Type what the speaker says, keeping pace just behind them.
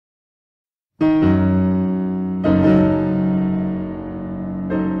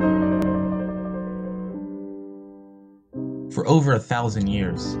For over 1,000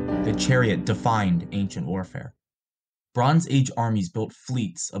 years, the chariot defined ancient warfare. Bronze Age armies built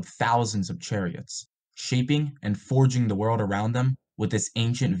fleets of thousands of chariots, shaping and forging the world around them with this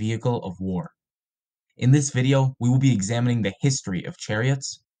ancient vehicle of war. In this video, we will be examining the history of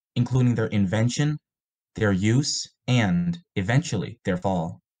chariots, including their invention, their use, and, eventually, their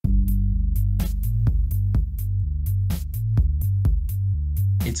fall.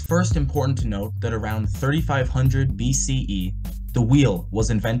 It's first important to note that around 3500 BCE, the wheel was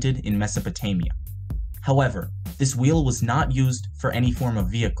invented in Mesopotamia. However, this wheel was not used for any form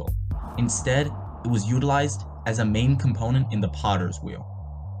of vehicle. Instead, it was utilized as a main component in the potter's wheel.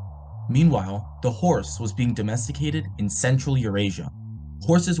 Meanwhile, the horse was being domesticated in Central Eurasia.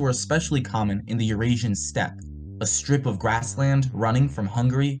 Horses were especially common in the Eurasian steppe, a strip of grassland running from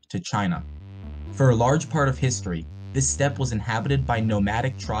Hungary to China. For a large part of history, this steppe was inhabited by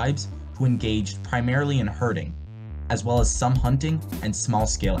nomadic tribes who engaged primarily in herding, as well as some hunting and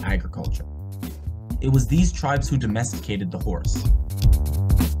small-scale agriculture. It was these tribes who domesticated the horse.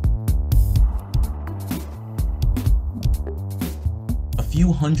 A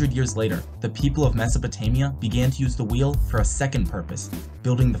few hundred years later, the people of Mesopotamia began to use the wheel for a second purpose,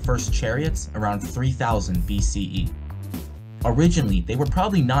 building the first chariots around 3000 BCE. Originally, they were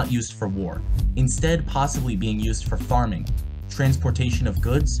probably not used for war, instead possibly being used for farming, transportation of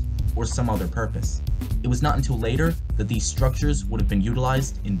goods, or some other purpose. It was not until later that these structures would have been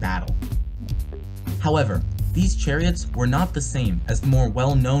utilized in battle. However, these chariots were not the same as the more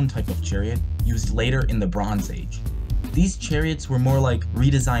well-known type of chariot used later in the Bronze Age. These chariots were more like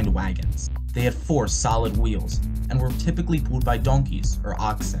redesigned wagons. They had 4 solid wheels, and were typically pulled by donkeys or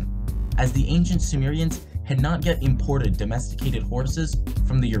oxen, as the ancient Sumerians had not yet imported domesticated horses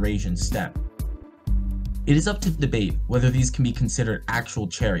from the Eurasian steppe. It is up to debate whether these can be considered actual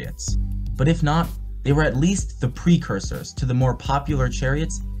chariots, but if not, they were at least the precursors to the more popular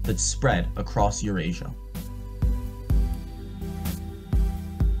chariots that spread across Eurasia.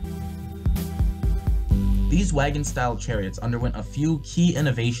 These wagon-style chariots underwent a few key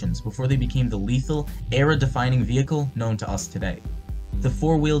innovations before they became the lethal, era-defining vehicle known to us today. The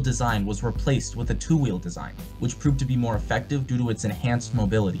 4-wheel design was replaced with a 2-wheel design, which proved to be more effective due to its enhanced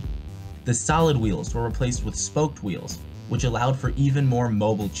mobility. The solid wheels were replaced with spoked wheels, which allowed for even more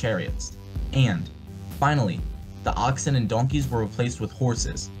mobile chariots. And, finally, the oxen and donkeys were replaced with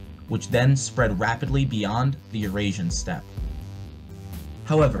horses, which then spread rapidly beyond the Eurasian steppe.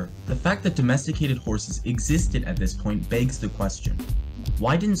 However, the fact that domesticated horses existed at this point begs the question: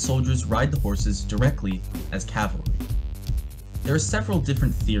 why didn't soldiers ride the horses directly as cavalry? There are several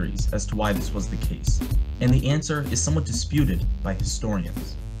different theories as to why this was the case, and the answer is somewhat disputed by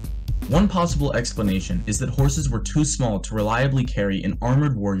historians. One possible explanation is that horses were too small to reliably carry an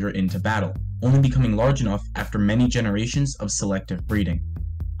armored warrior into battle, only becoming large enough after many generations of selective breeding.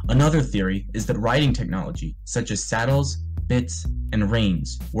 Another theory is that riding technology, such as saddles, bits, and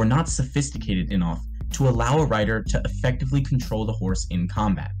reins, were not sophisticated enough to allow a rider to effectively control the horse in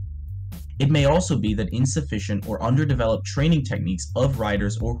combat. It may also be that insufficient or underdeveloped training techniques of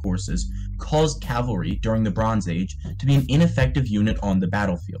riders or horses caused cavalry during the Bronze Age to be an ineffective unit on the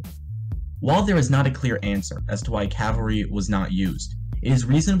battlefield. While there is not a clear answer as to why cavalry was not used, it is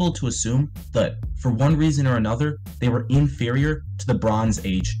reasonable to assume that, for one reason or another, they were inferior to the Bronze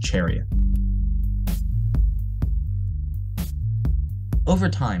Age chariot. Over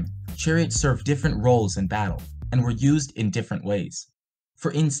time, chariots served different roles in battle, and were used in different ways.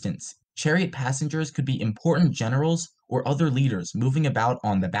 For instance, chariot passengers could be important generals or other leaders moving about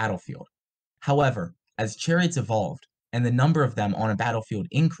on the battlefield. However, as chariots evolved, and the number of them on a battlefield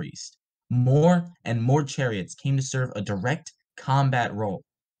increased, more and more chariots came to serve a direct combat role,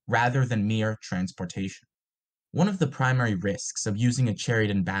 rather than mere transportation. One of the primary risks of using a chariot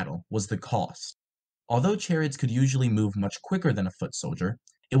in battle was the cost. Although chariots could usually move much quicker than a foot soldier,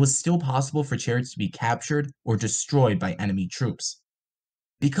 it was still possible for chariots to be captured or destroyed by enemy troops.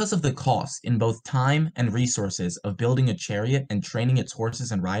 Because of the cost in both time and resources of building a chariot and training its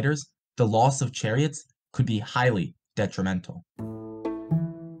horses and riders, the loss of chariots could be highly detrimental.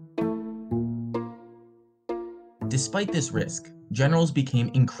 Despite this risk, generals became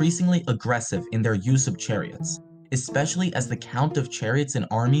increasingly aggressive in their use of chariots, especially as the count of chariots in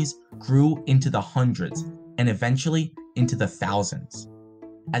armies grew into the hundreds and eventually into the thousands.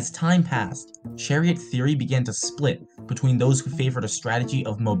 As time passed, chariot theory began to split between those who favored a strategy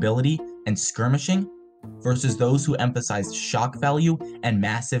of mobility and skirmishing versus those who emphasized shock value and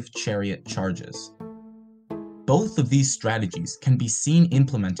massive chariot charges. Both of these strategies can be seen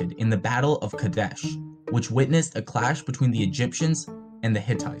implemented in the Battle of Kadesh, which witnessed a clash between the Egyptians and the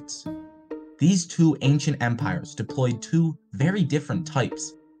Hittites. These two ancient empires deployed two very different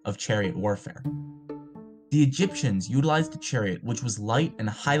types of chariot warfare. The Egyptians utilized a chariot which was light and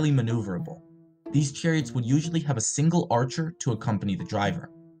highly maneuverable. These chariots would usually have a single archer to accompany the driver.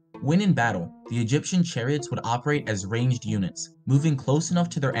 When in battle, the Egyptian chariots would operate as ranged units, moving close enough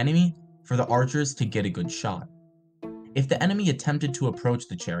to their enemy for the archers to get a good shot. If the enemy attempted to approach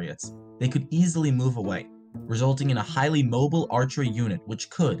the chariots, they could easily move away, resulting in a highly mobile archery unit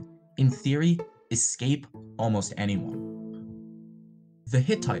which could, in theory, escape almost anyone. The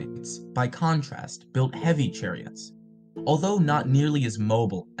Hittites, by contrast, built heavy chariots. Although not nearly as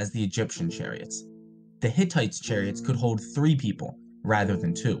mobile as the Egyptian chariots, the Hittites' chariots could hold 3 people rather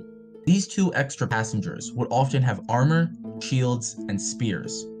than 2. These 2 extra passengers would often have armor, shields, and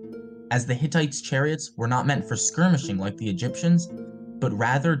spears, as the Hittites' chariots were not meant for skirmishing like the Egyptians, but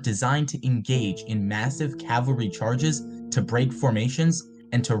rather designed to engage in massive cavalry charges to break formations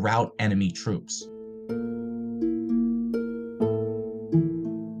and to rout enemy troops.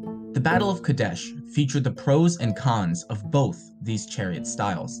 The Battle of Kadesh featured the pros and cons of both these chariot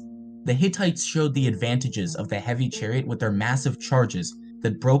styles. The Hittites showed the advantages of the heavy chariot with their massive charges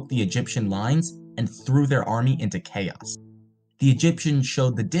that broke the Egyptian lines and threw their army into chaos. The Egyptians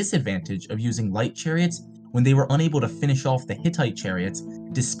showed the disadvantage of using light chariots when they were unable to finish off the Hittite chariots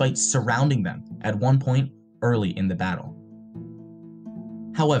despite surrounding them at one point early in the battle.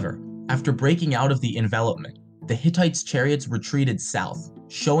 However, after breaking out of the envelopment, the Hittites' chariots retreated south,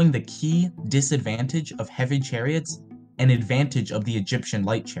 showing the key disadvantage of heavy chariots and advantage of the Egyptian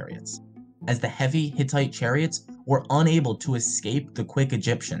light chariots, as the heavy Hittite chariots were unable to escape the quick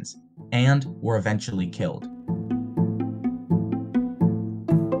Egyptians and were eventually killed.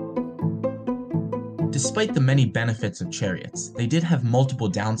 Despite the many benefits of chariots, they did have multiple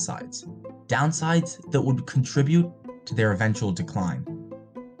downsides that would contribute to their eventual decline.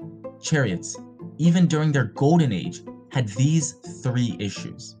 Chariots, even during their golden age, had these 3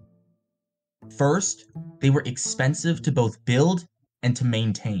 issues. First, they were expensive to both build and to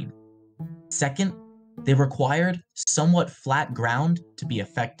maintain. Second, they required somewhat flat ground to be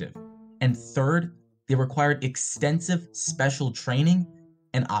effective. And third, they required extensive special training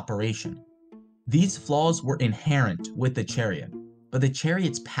and operation. These flaws were inherent with the chariot, but the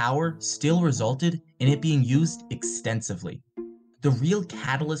chariot's power still resulted in it being used extensively. The real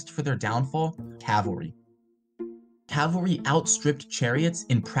catalyst for their downfall: cavalry. Cavalry outstripped chariots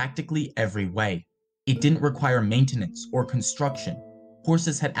in practically every way. It didn't require maintenance or construction.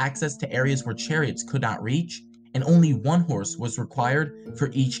 Horses had access to areas where chariots could not reach, and only 1 horse was required for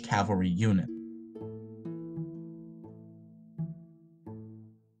each cavalry unit.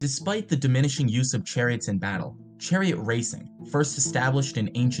 Despite the diminishing use of chariots in battle, chariot racing, first established in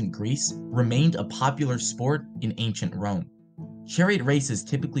ancient Greece, remained a popular sport in ancient Rome. Chariot races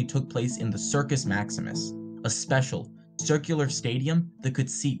typically took place in the Circus Maximus, a special, circular stadium that could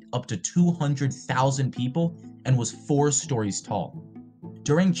seat up to 200,000 people and was 4 stories tall.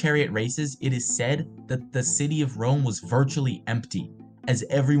 During chariot races, it is said that the city of Rome was virtually empty, as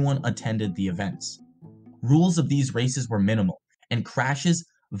everyone attended the events. Rules of these races were minimal, and crashes,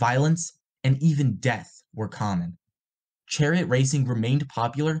 violence, and even death were common. Chariot racing remained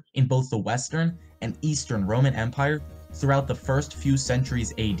popular in both the Western and Eastern Roman Empire throughout the first few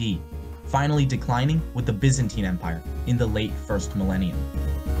centuries AD, finally declining with the Byzantine Empire in the late 1st millennium.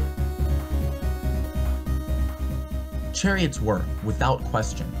 Chariots were, without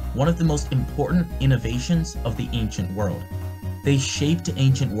question, one of the most important innovations of the ancient world. They shaped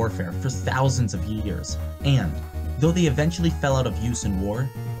ancient warfare for thousands of years, and, though they eventually fell out of use in war,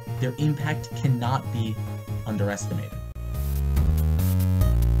 their impact cannot be underestimated.